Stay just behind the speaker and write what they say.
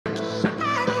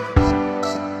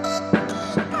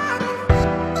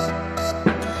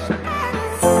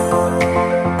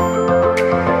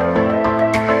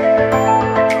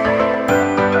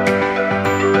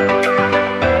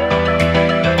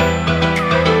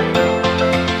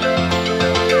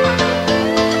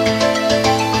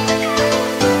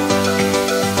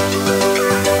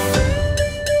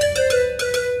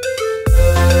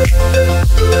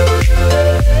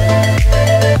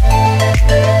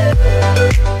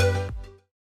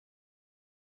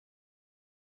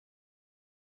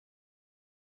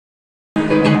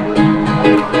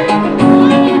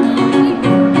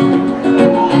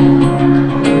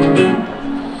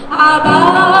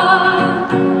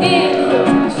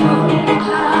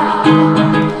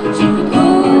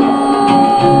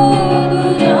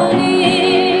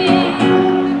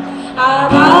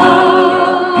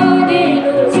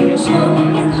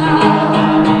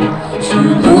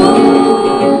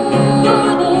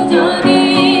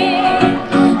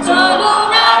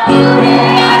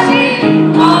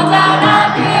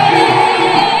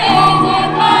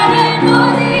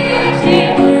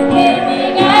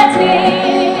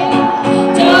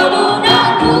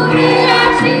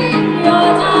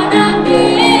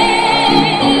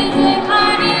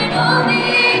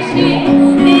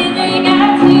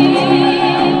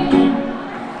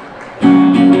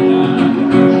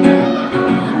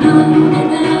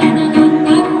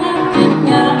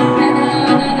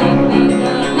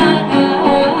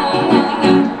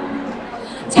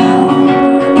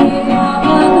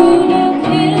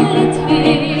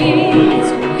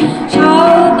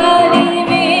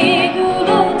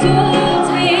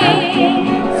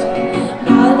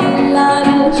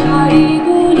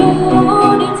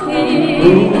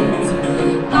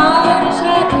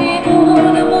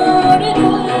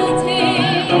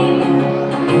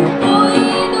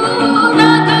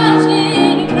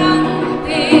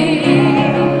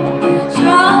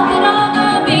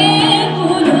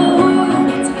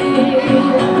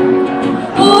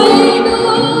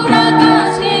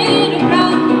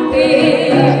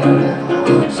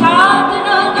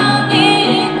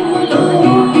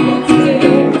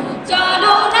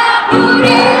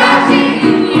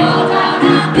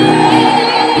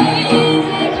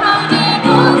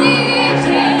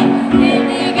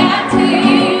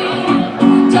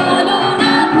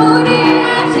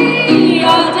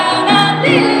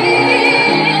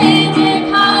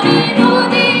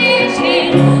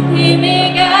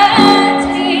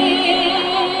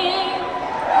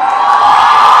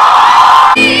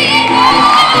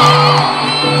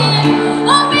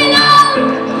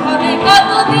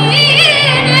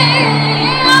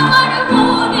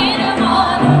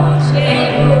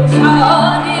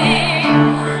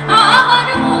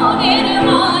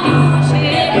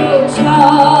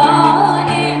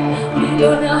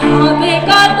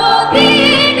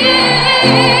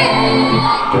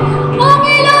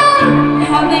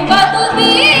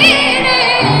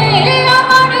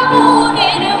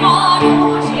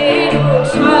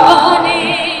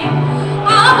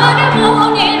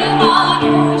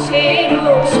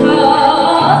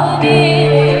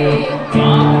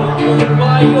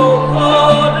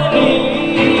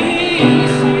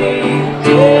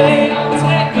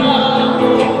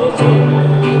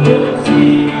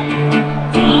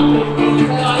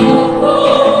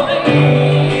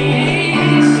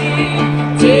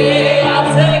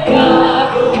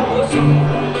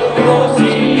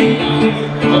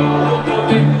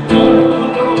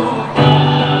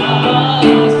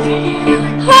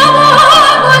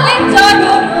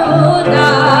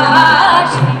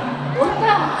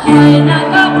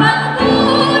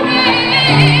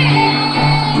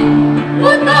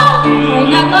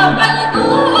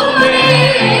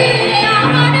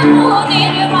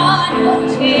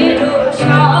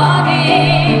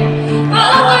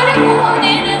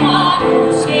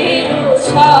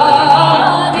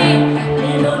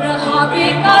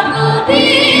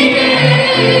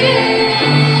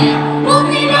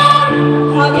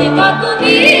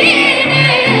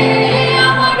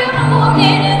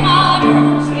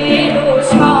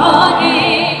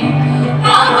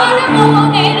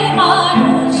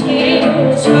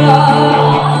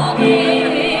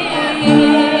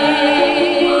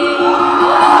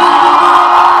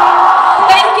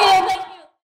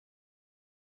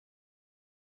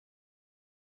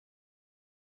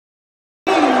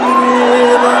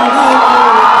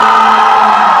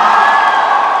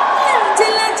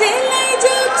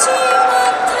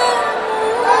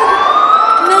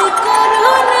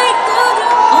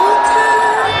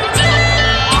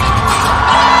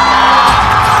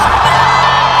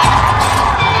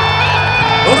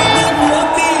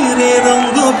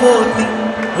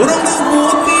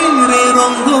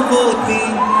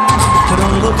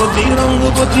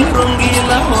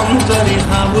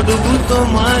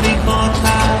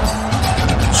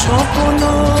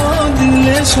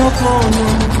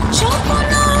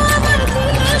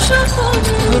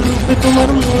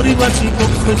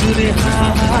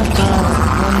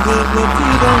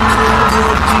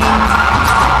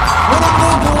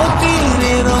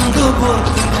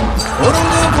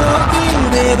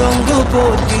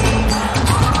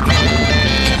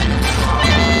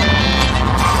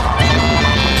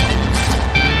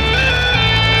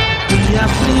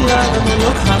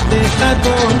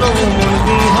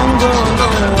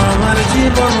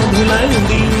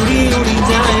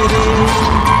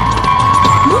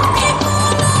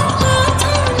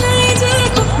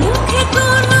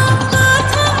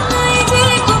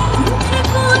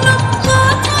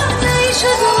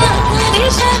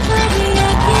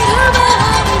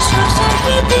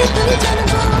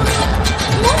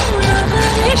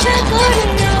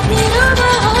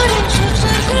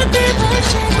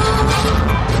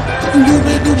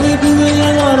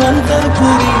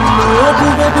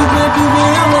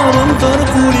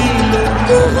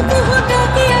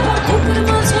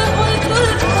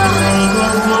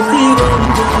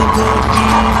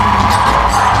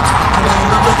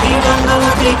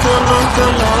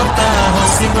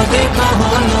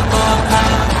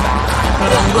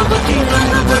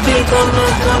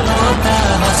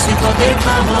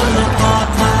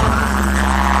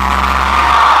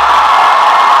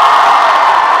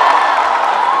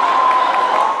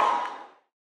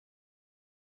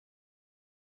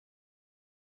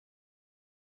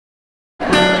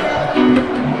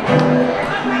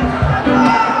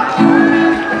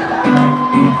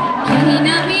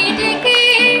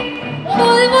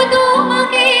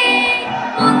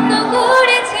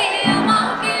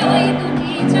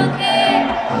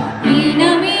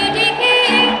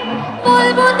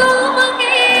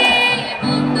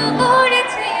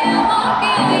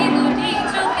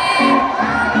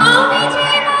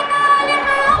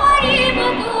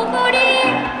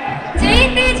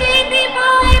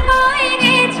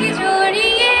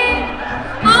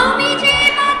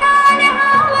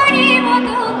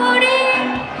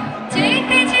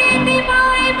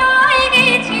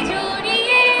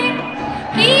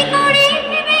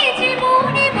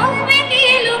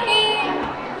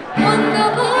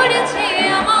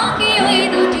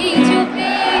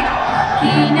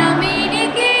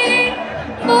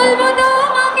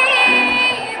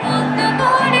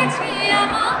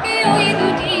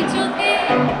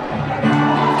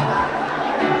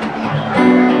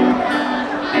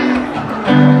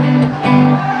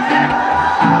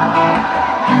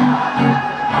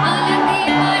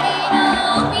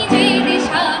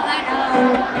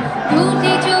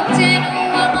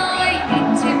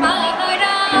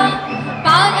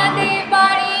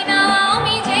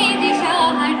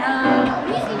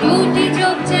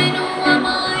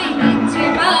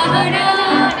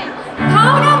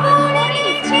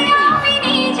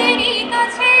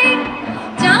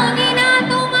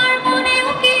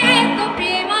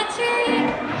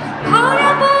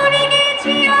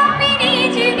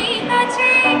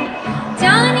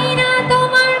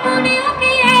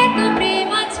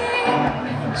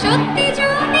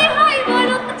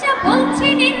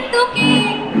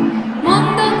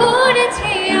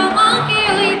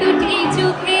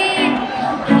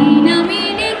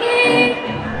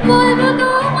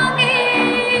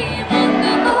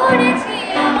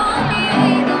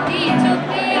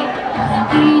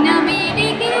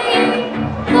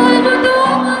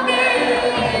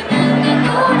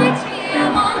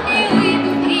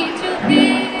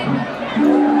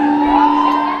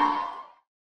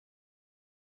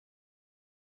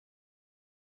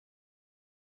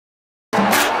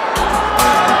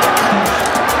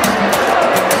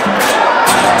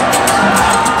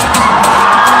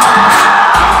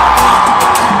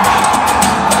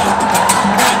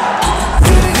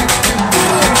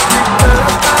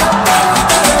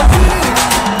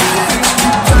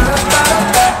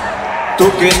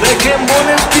তোকে দেখে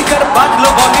মনে স্পিকার বাজলো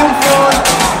ভলিউম ফুল,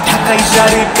 ঢাকাই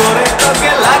শাড়ি পরে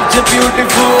তোকে লাগছে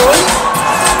বিউটিফুল।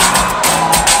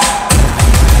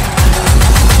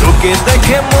 তোকে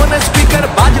দেখে মনে স্পিকার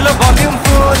বাজলো ভলিউম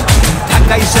ফুল,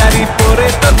 ঢাকাই শাড়ি পরে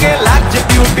তোকে লাগছে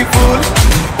বিউটিফুল।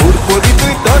 পুরপুরি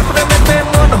তুই তোর প্রেমেতে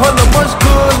মন হলো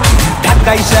মশগুল,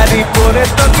 ঢাকাই শাড়ি পরে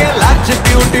তোকে লাগছে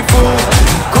বিউটিফুল।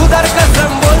 খুদার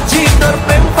কসম বলছি তোর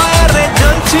প্রেম ফায়ারে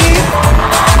জ্বলছি,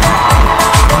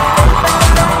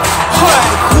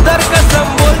 খুদার কসম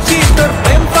বলছি তোর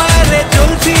প্রেম ফায়ারে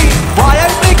জ্বলছি।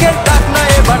 ফায়ার ব্রিগেড ডাক না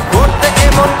এবার করতে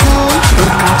এমন কুল, তোর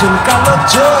কাজল কালো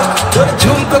চোখ, তোর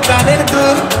ঝুমকো কানের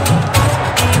দুল,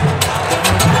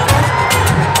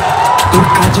 তোর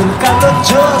কাজল কালো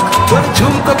চোখ, তোর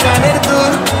ঝুমকো কানের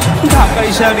দুল। ঢাকাই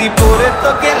শাড়ি পরে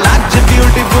তোকে লাগছে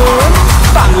বিউটিফুল,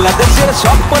 বাংলাদেশের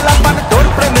সব পোলাপান তোর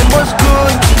প্রেমে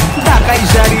মশগুল, ঢাকাই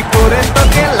শাড়ি পরে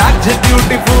তোকে লাগছে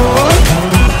বিউটিফুল।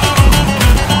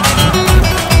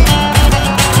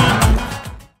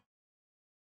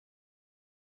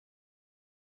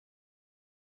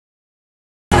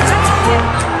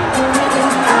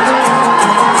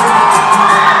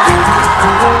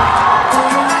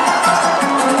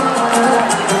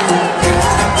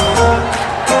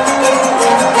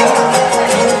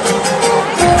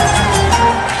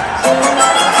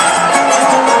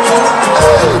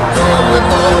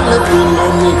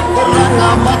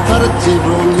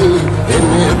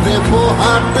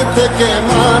 থেকে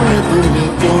মান তুমি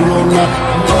তোলো না,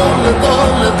 দল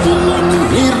দল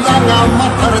তুলনি রাঙা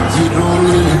মাথার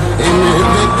চিরুনি, এনে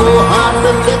দেখো হাত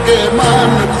থেকে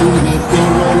মান তুমি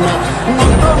তোলো না।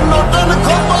 নটন নটন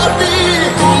খপাটি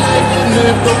তুলে কিনে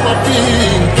তোপাটি,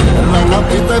 রাঙা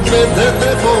পিতা বেঁধে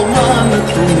দেবো মান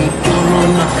তুমি তোলো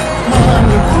না, মান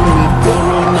তুমি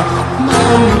তোলো না,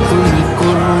 মান তুমি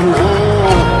করো না।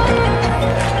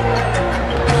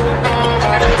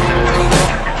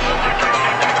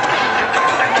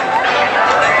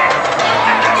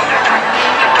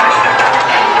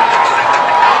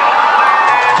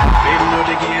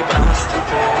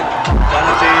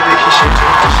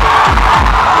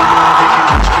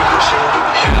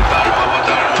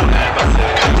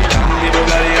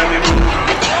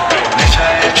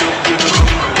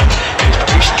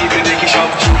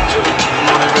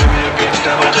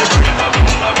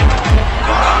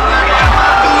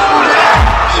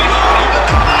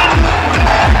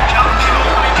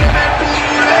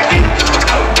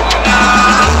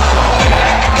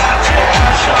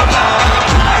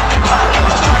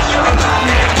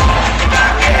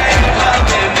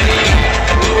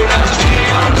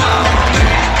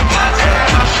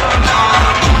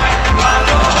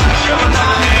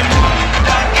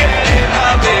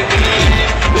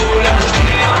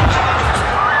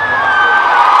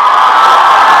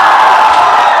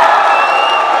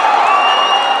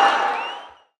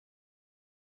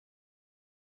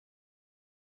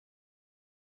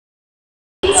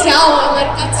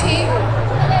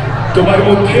 তোমার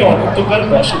মধ্যে অনন্তকাল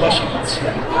বসবাস করছে,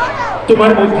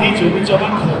 তোমার মধ্যেই জমি জমা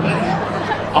ঘর,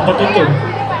 আপাতত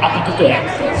আপাতত এক।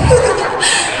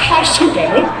 হাসছো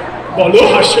কেন বলো,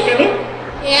 হাসছো কেন?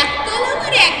 এককাল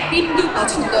আমার এক বিন্দু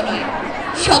পছন্দ নয়,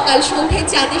 সকাল সন্ধ্যে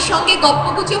চাঁদের সঙ্গে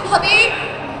গপ্পগুজব হবে,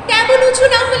 তেমন উঁচু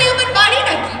না হলে আমার বাড়ি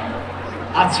নাকি?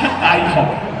 আচ্ছা তাই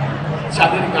হবে,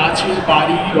 যাদের গাছের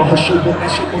বাড়ি, রহস্য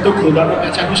উপন্যাসের মতো ঘোরানো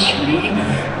পেঁচানো সিঁড়ি,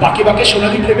 বাঁকে বাঁকে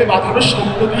সোনালি প্রেমে বাঁধানো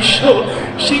স্বপ্ন দৃশ্য,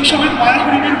 সেই সবের মায়া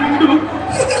হরিণের বন্ধু।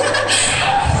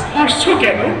 হাসছো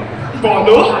কেন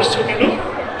বলো, হাসছো কেন?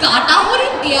 কাটা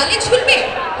হরিণ দেয়ালে ঝুলবে,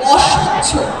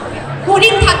 অসহ্য।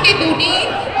 হরিণ থাকবে বনে,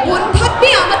 বন থাকবে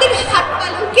আমাদের হাট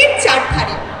পালঙ্কের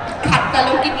চারধারে, হাট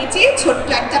পালঙ্কের নিচে ছোট্ট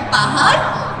একটা পাহাড়,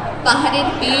 পাহাড়ের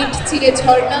পেট চিরে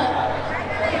ঝর্ণা।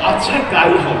 আচ্ছা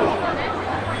তাই হবে,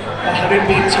 পাহাড়ের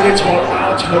পেট ছিঁড়ে ঝর্ণা,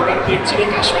 ঝর্ণার পেট ছিঁড়ে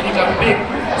কাশ্মীরি কার্পেট,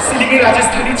 সিলিংয়ে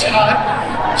রাজস্থানী ছাদ,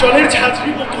 জলের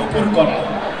ঝাঁঝরির মতো উপর করা,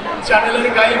 জানালার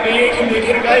গায়ে মেঘ,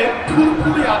 মেঘের গায়ে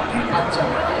ফুলফুলে আত্মীয়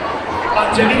পাঞ্জাবি,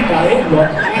 পাঞ্জাবির গায়ে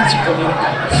রক্তের চিকনের।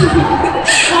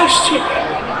 হাসছো কেন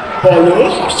বলো,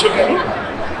 হাসছো কেন?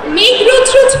 মেঘ রোজ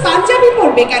রোজ পাঞ্জাবি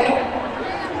পরবে কেন?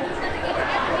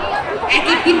 এক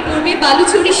একদিন পরবে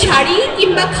বালুচুরি শাড়ি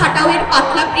কিংবা খাটাওয়ের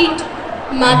পাতলা প্রিন্ট,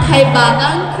 মাথায়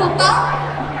বাগান খোপা,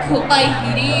 খোপায়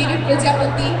হীরের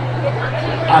প্রজাপতি।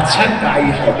 আচ্ছা তাই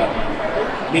হবে,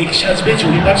 মেঘ সাজবে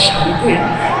জরিদার শাড়িতে,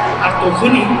 আর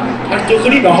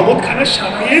তখনই নহবত খানার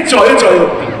সামনে জয়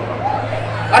জয়ন্তী,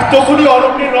 আর তখনই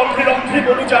অরণ্যের রন্ধ্রে রন্ধ্রে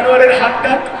বনু জানোয়ারের হাত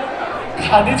ডাক,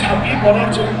 খাদে ঝাঁপিয়ে পড়ার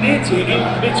জন্যে জেগে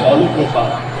উঠবে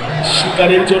জলপ্রপাত,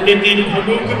 শিকারের জন্য তীর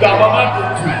ধনুক দাবামা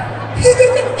বন্ধু।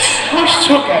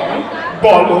 হাসছো কেন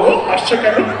বলো, হাসছো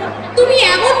কেন? তুমি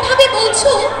এমন ভাবে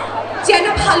বলছো যেন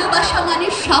ভালোবাসা মানে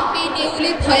সাপে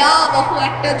নেউলে ভয়াবহ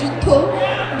একটা যুদ্ধ।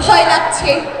 ভয়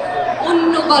লাগছে,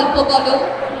 অন্য গল্প বলো।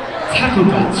 থাকুক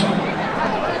আজ,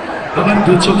 আমার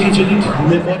দু চোখে যদি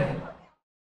ধুলে পড়ে।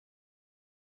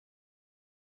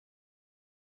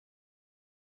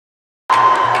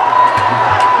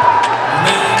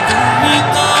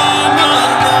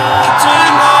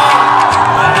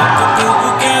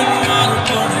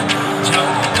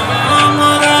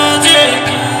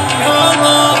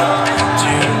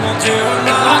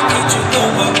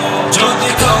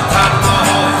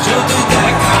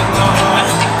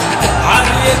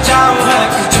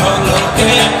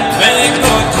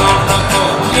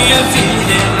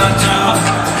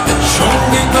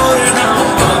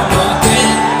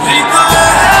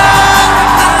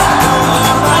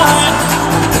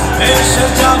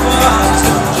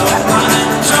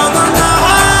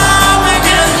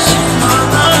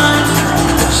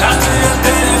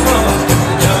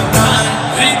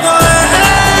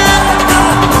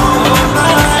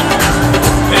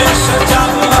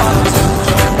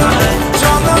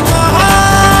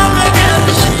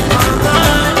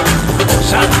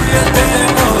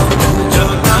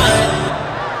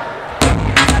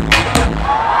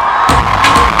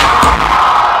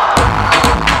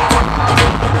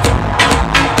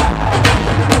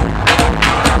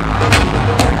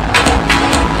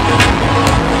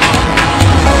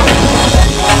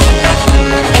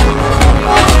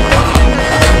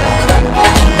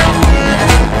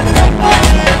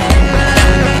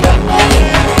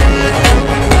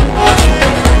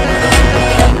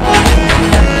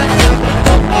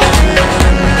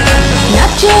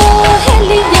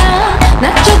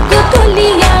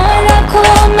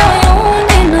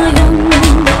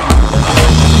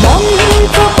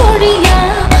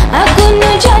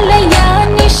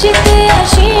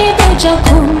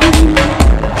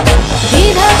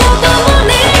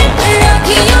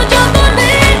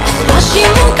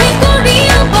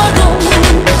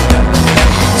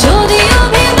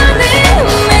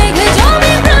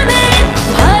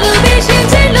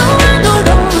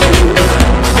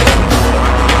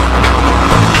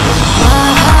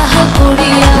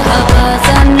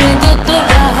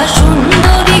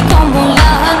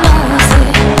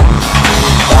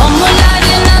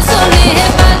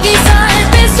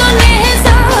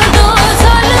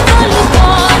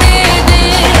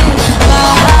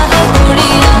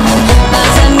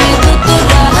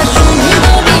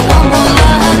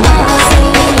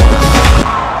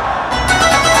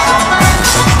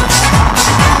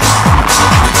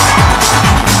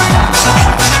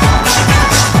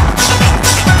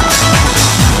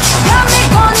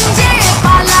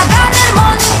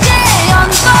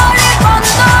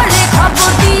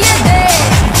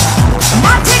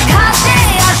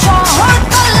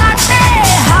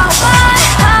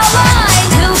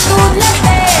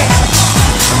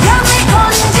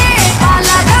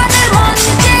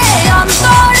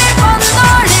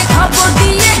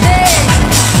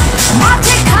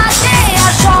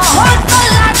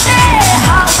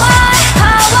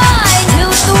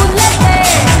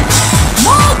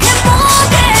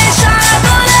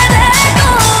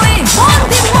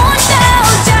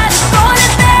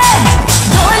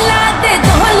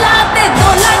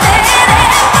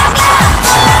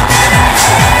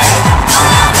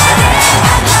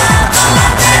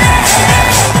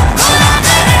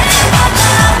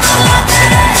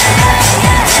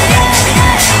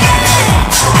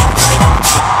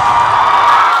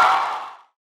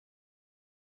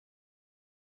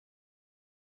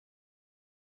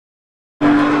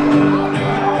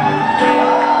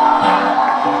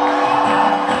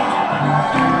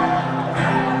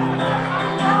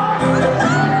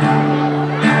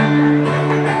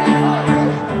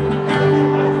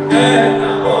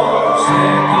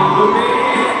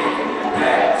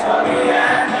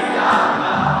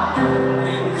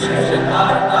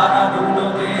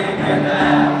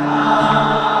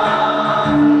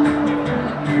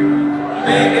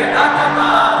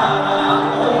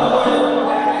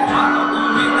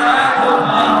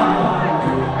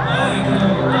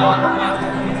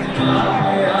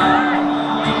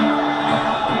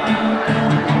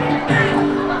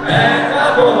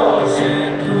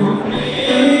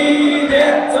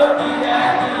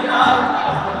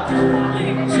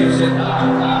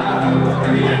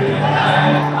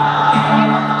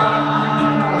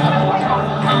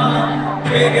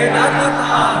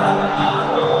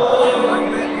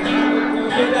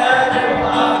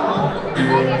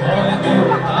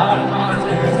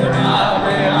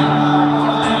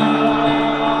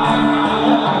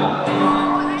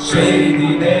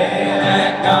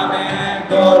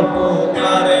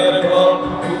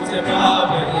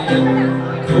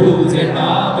 খুঁজে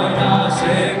পাবে না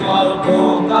সে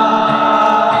গল্পকার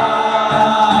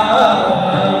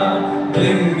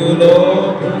দিনগুলো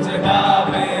খুঁজে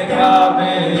পাবে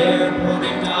গ্রামে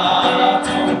প্রতিটা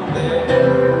চোখে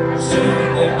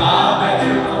শুনতে পাবে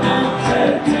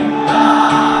মানুষের চিন্তা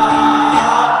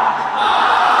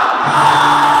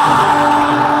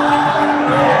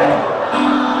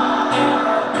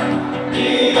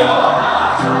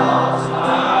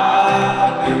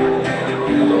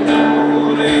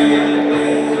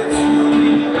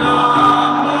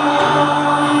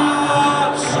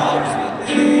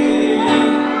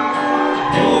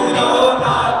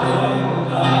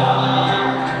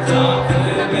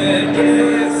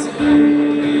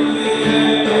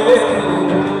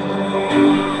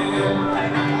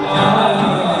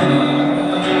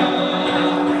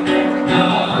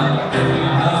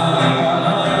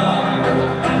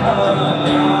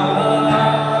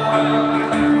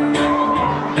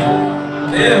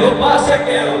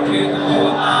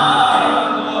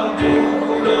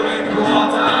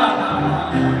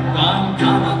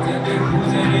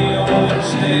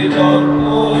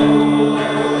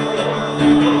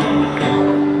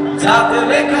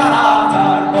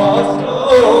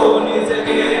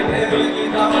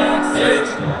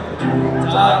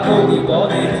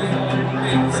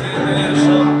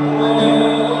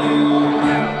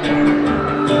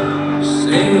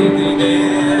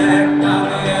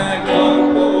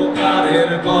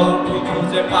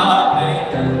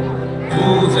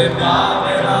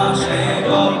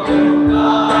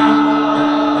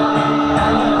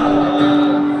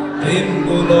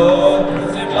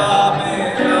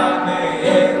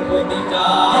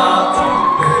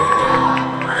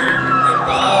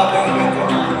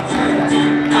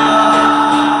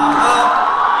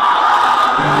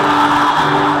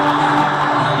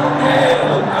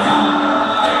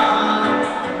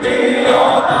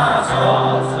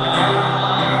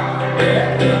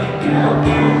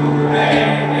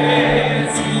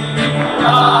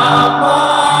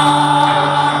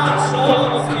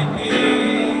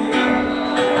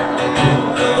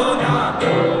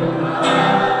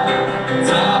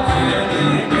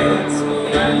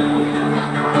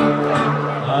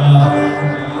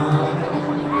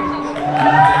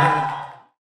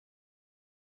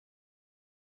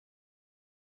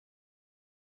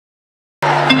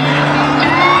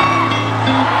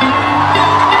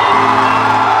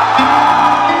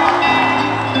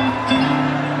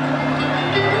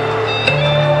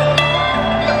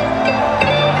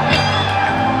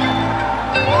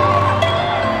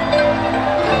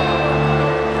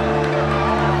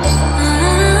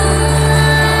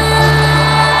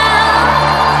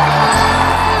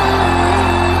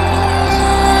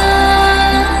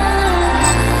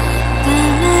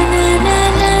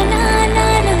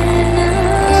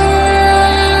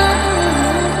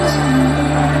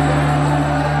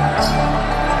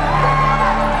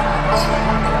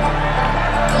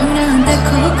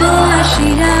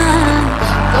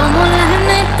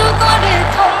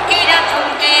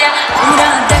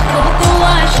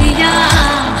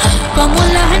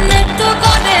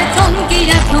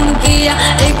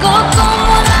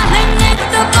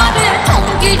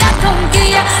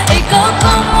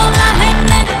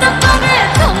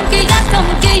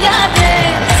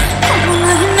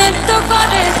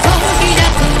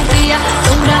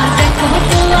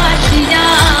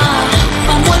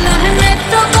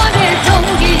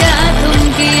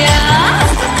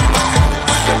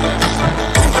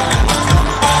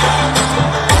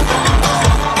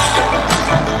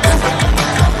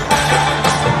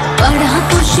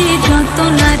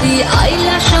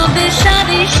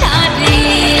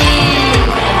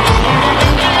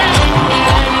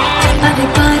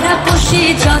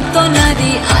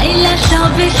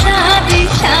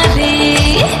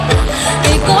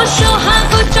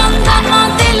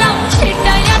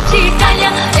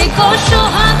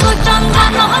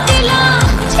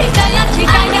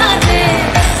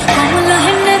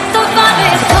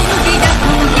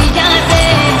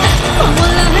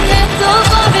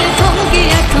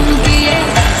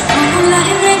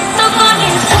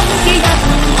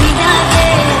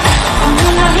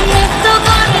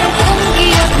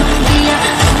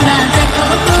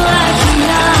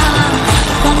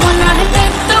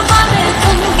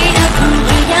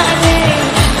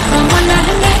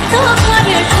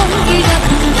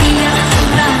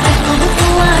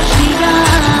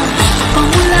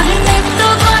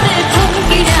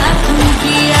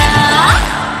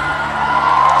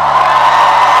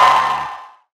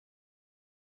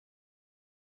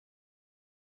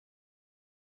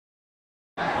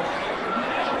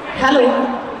হ্যালো,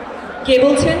 কে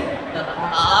বলছেন?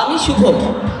 আমি শুভ।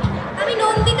 আমি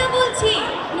নন্দিতা বলছি।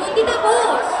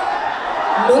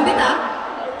 নন্দিতা?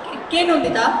 কে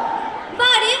নন্দিতা?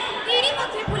 বারে এরই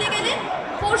মাত্র ভুলে গেলেন।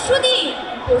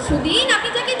 পরশুদিন আপনি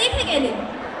যাকে দেখে গেলেন।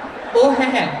 ও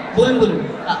হ্যাঁ হ্যাঁ, বলুন।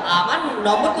 আমার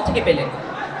নম্বর কোথেকে পেলেন?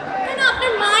 কেন,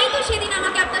 আপনার মাই তো সেদিন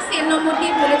আমাকে আপনার সেল নম্বর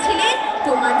দিয়ে বলেছিলেন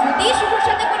তোমার যদি শুভর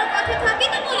সাথে কোনো কথা থাকে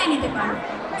তো বলে নিতে পারো।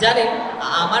 জানেন,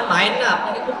 আমার মায়ের না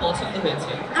আপনাকে খুব পছন্দ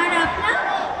হয়েছে। আর আপনার?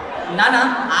 না,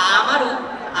 আমারও।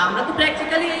 আমরা তো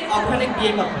প্র্যাকটিক্যালি অগ্রহণে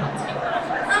বিয়ে কথা ভাবছি।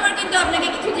 আমার কিন্তু আপনাকে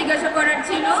কিছু জিজ্ঞাসা করার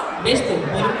ছিল। বেশ তো,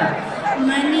 বলুন না।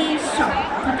 মানে সব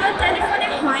তো টেলিফোনে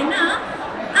হয় না,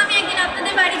 আমি একদিন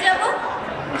আপনাদের বাড়ি যাব।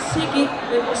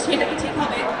 সেটা কি ঠিক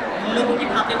হবে? লোকে কি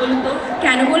ভাবে বলুন তো?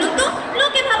 কেন বলুন তো?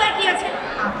 লোকে ভাবার কি আছে?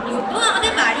 আপনিও তো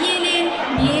আমাদের বাড়ি এলেন,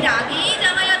 বিয়ের আগেই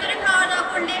জামাই আদরে খাওয়া দাওয়া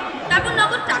করলেন, তারপর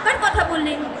নগদ টাকার কথা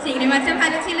বললেন। চিংড়ি মাছটা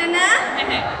ভালো ছিল না?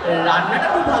 হ্যাঁ, রান্নাটা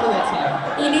খুব ভালো হয়েছিল।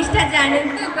 ইলিশটা জানেন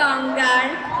তো গঙ্গার।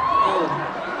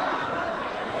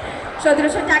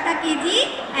 1700 টাকা কেজি,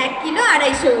 1 কিলো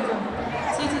 250 ওজন।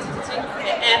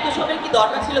 এত সবের কি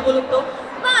দরকার ছিল বলুন তো?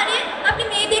 আরে আপনি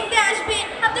মেয়ে দেখতে আসবেন,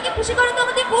 আপনাকে খুশি করা তো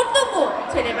আমাদের কর্তব্য।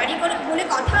 ছেলে বাড়ি করে বলে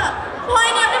কথা।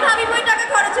 ভয় নেই, আপনার ভাবি বই টাকা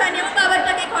খরচ হয়নি, আমার বাবার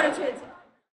টাকায় খরচ হয়েছে।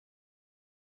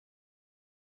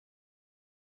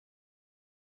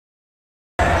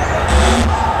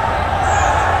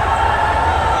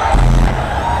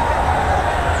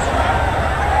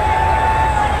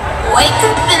 Wake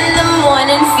up in the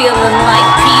morning feeling like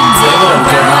P. Diddy.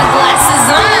 Grab my glasses,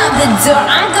 I'm out the door,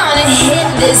 I'm gonna hit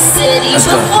this city.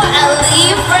 Before I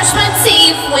leave, brush my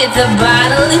teeth with a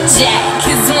bottle of Jack.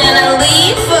 Cause when I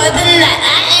leave for the night,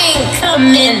 I ain't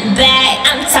coming back.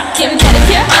 I'm talking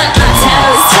pedicure on our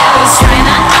toes, trying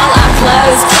on all our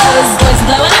clothes. Boys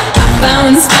blowing up our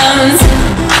phones.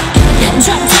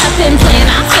 Drop top and playing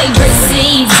our favorite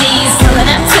CDs, pulling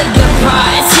up to the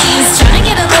parties, trying to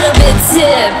get a little bit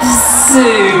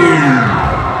tipsy.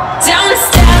 Don't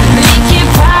stop, make it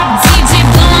pop, DJ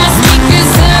blow my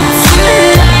speakers up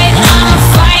tonight. I'ma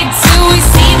fight till we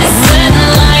see the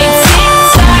sunlight. Tick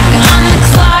tock on the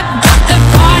clock, but the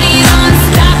party don't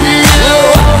stop. No.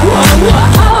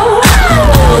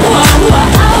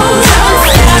 Don't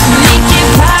stop, make it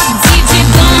pop, DJ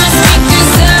blow my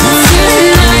speakers up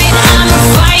tonight. I'ma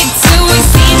fight till we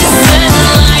see the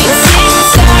sunlight. Tick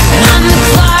tock on the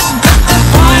clock, but the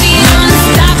party don't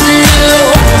stop. No.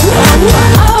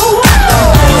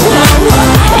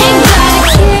 Ain't got a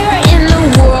care in the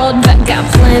world, but got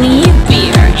plenty of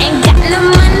beer. Ain't got no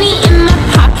money in my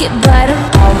pocket, but I'm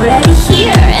already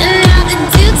here. And now the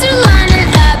dudes are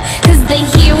lining up, cause they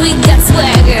hear we got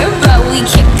swagger. But we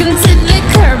kick them to the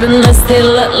curb unless they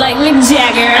look like Mick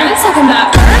Jagger. I'm talking about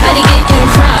everybody getting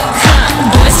crunk.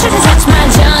 Boys try to touch my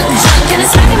junk. Gonna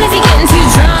smack him if he getting too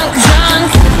drunk.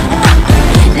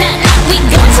 Nah, we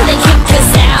go till they kick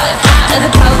us out. The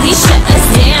police shut us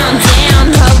down.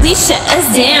 Police shut us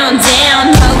down.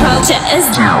 Shut us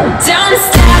down. Don't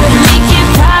stop, make it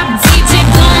pop, DJ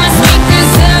blow my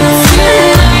speakers up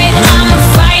tonight. I'ma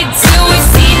fight till we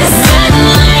see the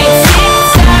sunlight. Tick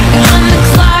tock on the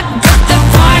clock, but the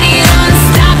party don't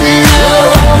stop. No.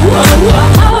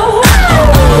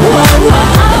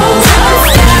 Don't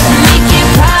stop, make it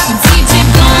pop, DJ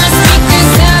blow my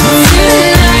speakers up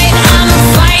tonight. I'ma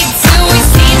fight till we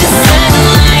see the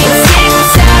sunlight. Tick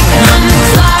tock on the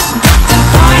clock, but the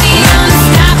party don't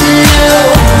stop. No.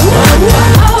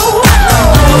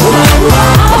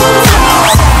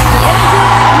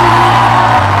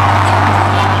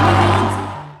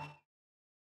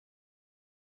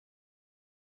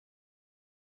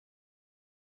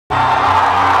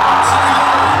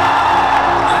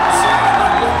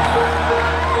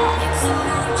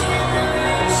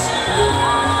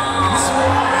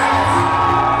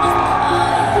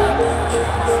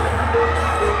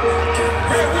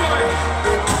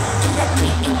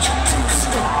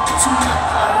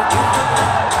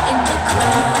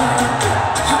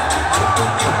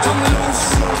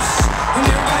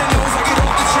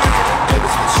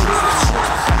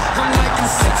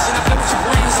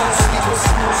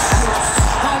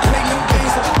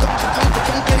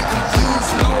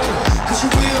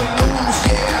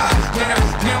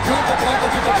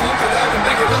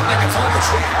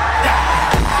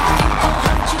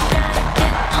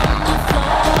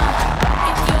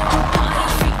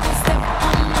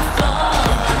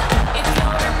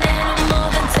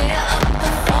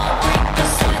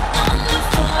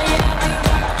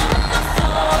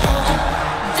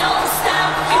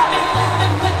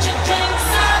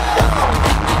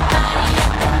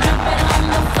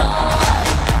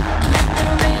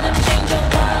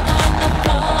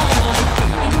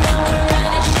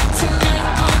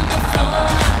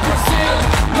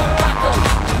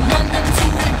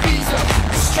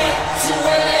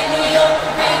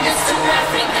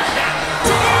 Africa.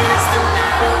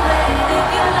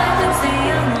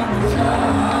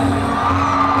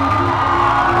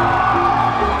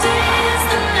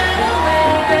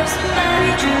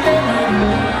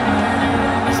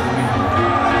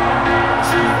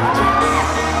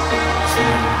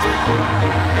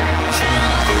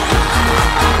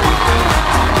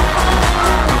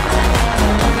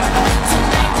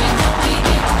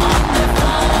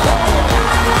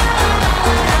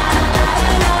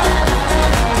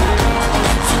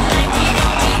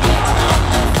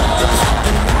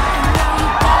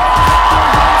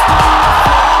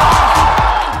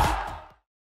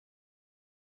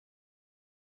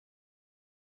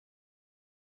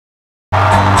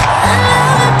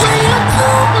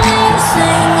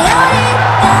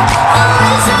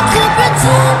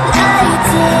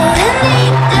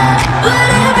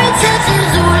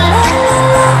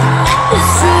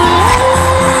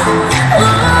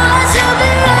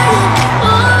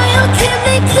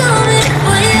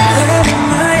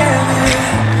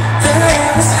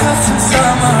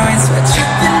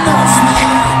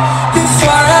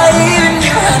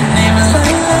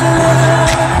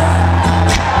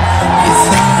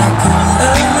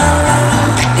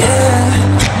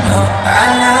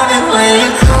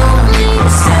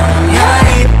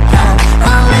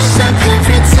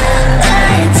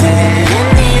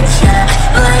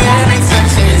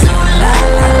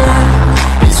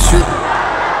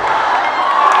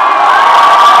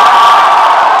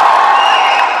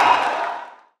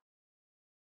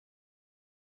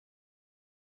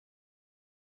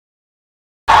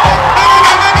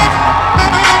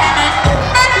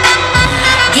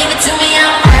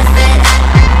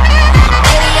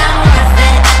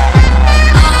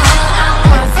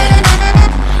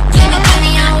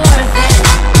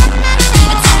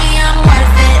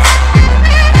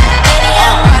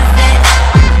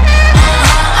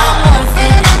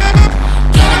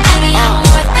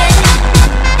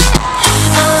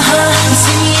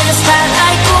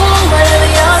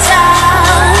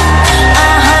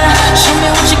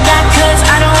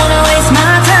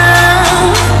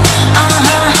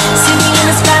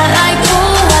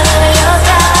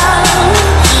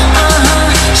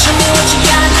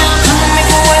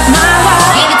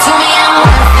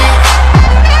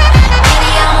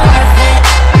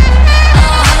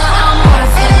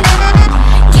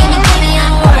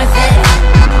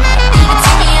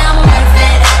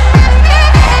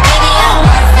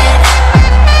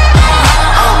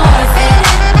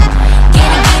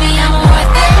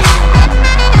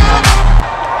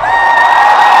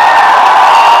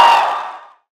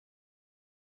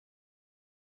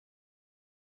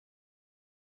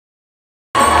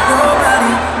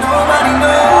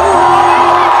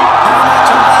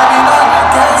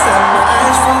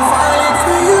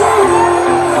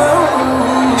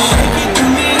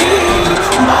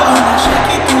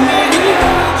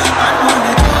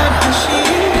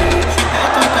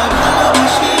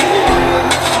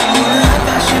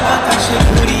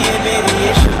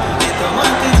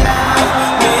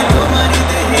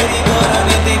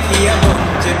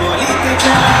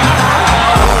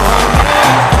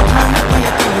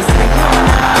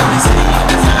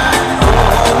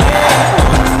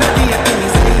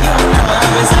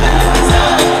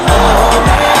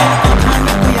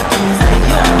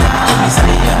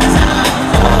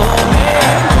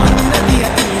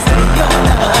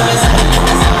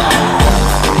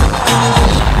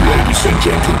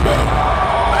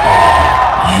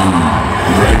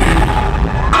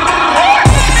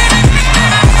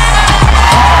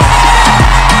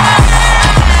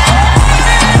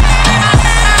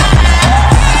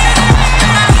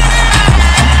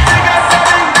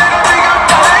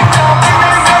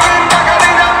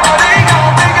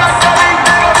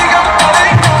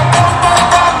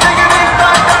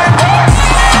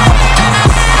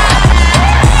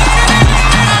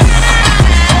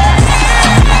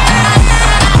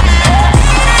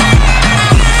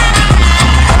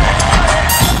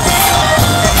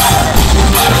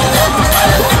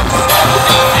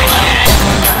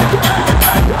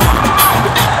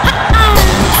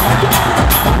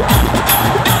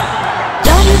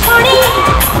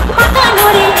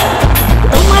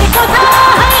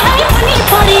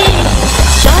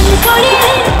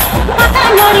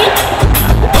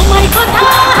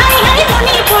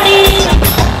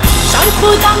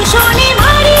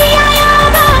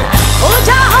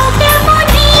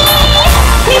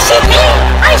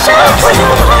 ফুল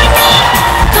বনে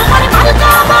তোমার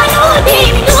মালকা বানো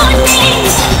দিন গুনে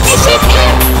নিশিতে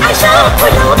আসো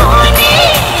ফুল বনে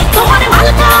তোমার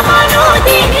মালকা বানো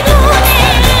দিন গুনে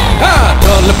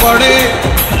জল পড়ে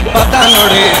পাতা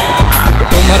নড়ে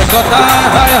তোমার কথা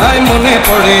হায় হায় মনে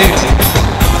পড়ে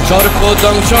সর্প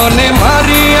দংশনে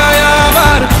মারিয়া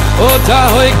আবার ওঝা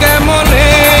হই কেমনে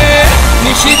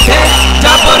নিশিতে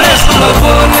যাবরে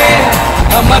সুলভনে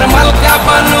আমার মালকা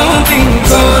বানু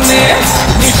দিঙ্গনে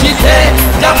নিশিতে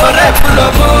যাবরে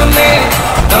ফুলবনে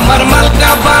আমার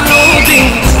মালকা বানু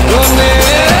দিঙ্গনে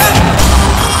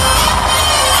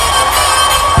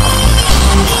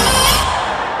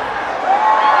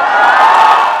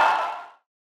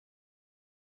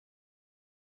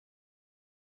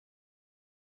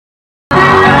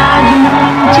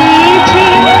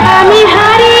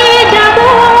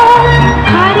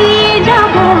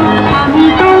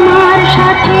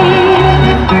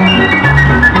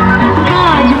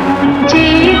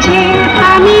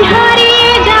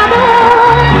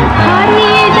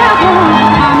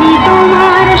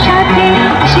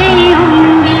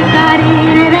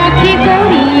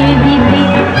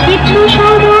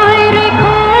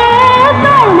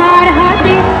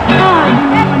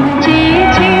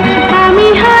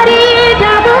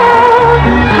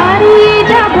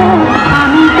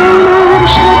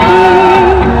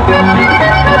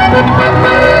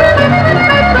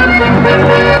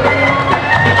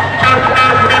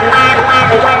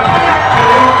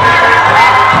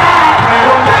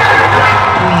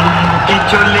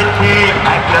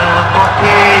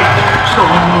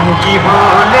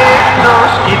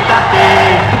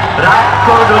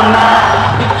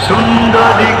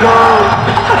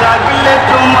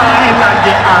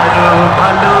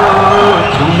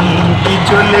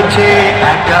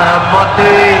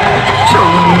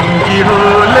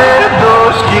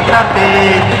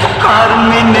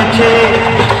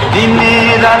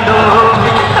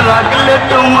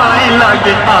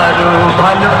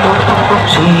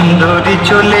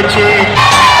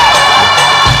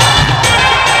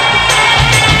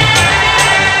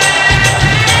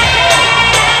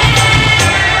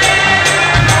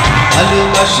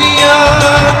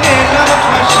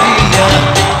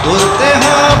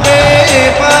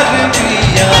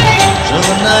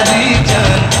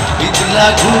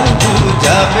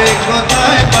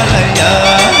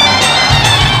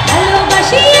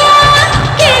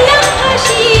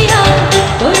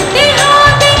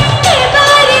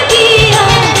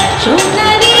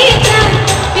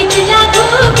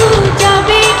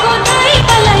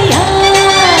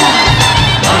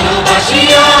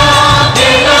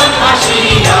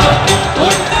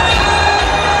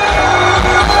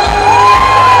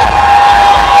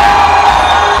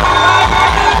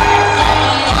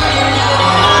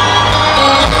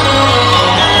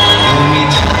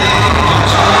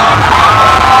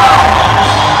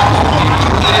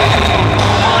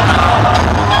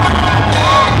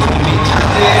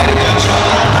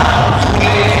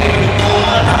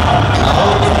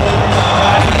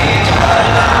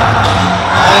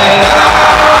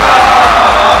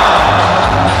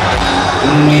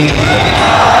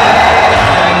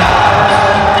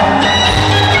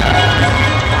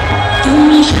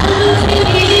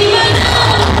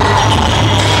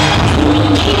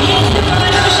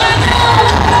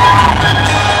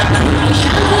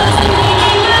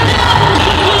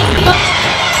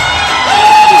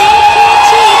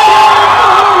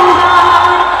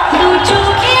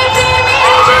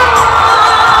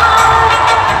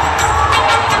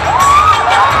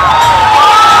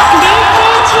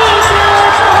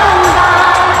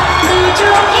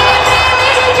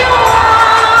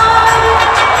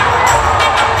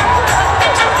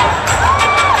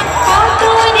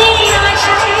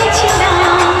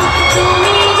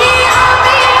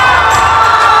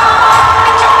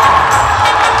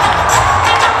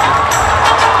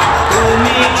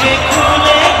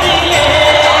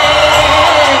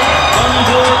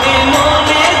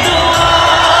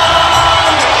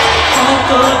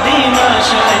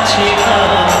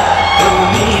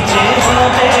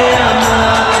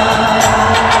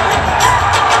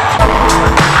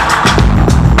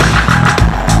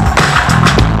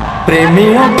প্রেমী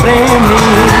ও প্রেমী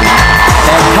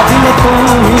দেখা দিলে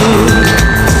তুমি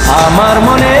আমার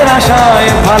মনের আশায়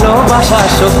ভালোবাসা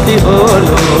সত্যি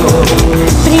হলো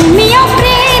প্রেমী ও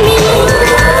প্রেমী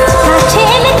কাছে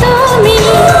এলে তুমি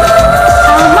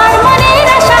আমার মনের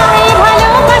আশায়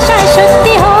ভালোবাসা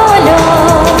সত্যি হলো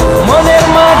মনের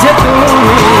মাঝে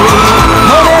তুমি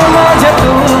মনের মাঝে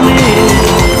তুমি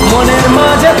মনের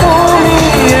মাঝে তুমি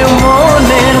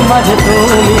মনের মাঝে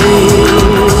তুমি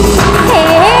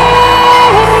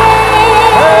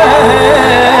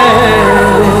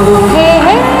হে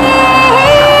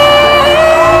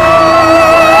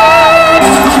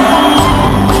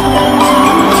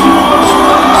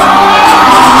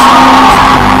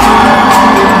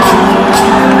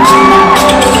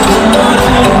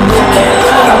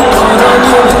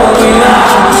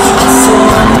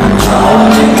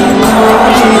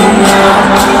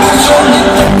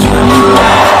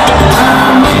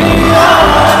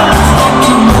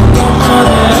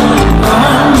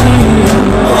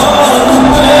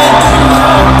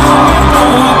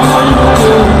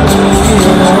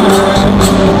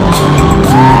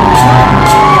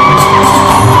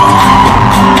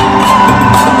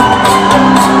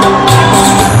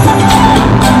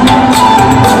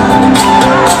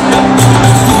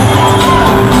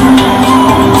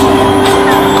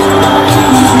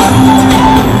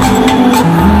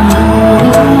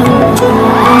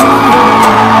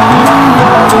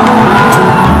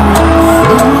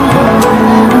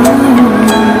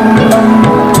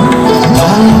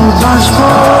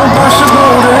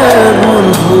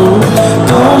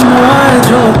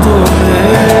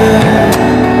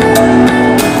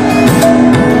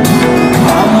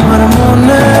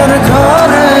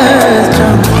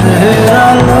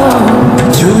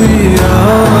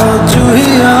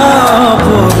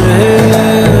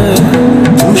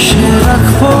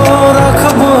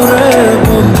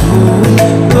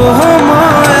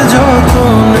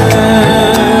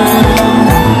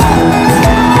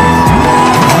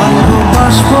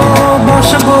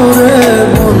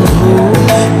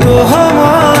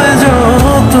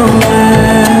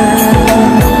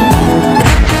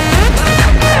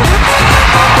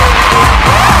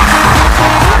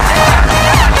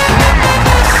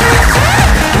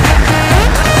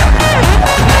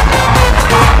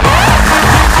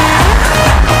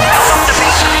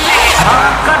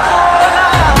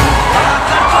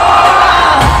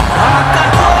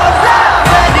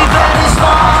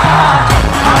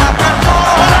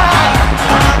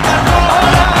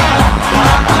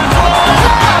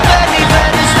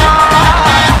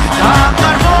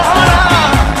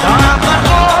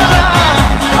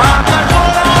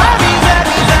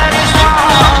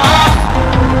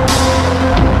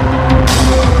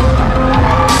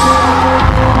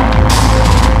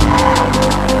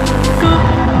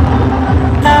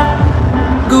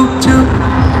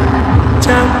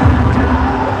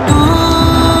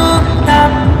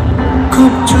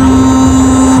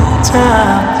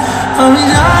চাপ আমি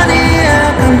জানি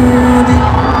একা নদী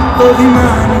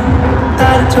অভিমানী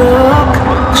তার চোখ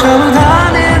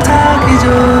সাবধানে থাকি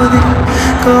যদি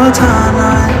কথা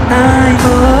নয় নাই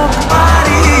গো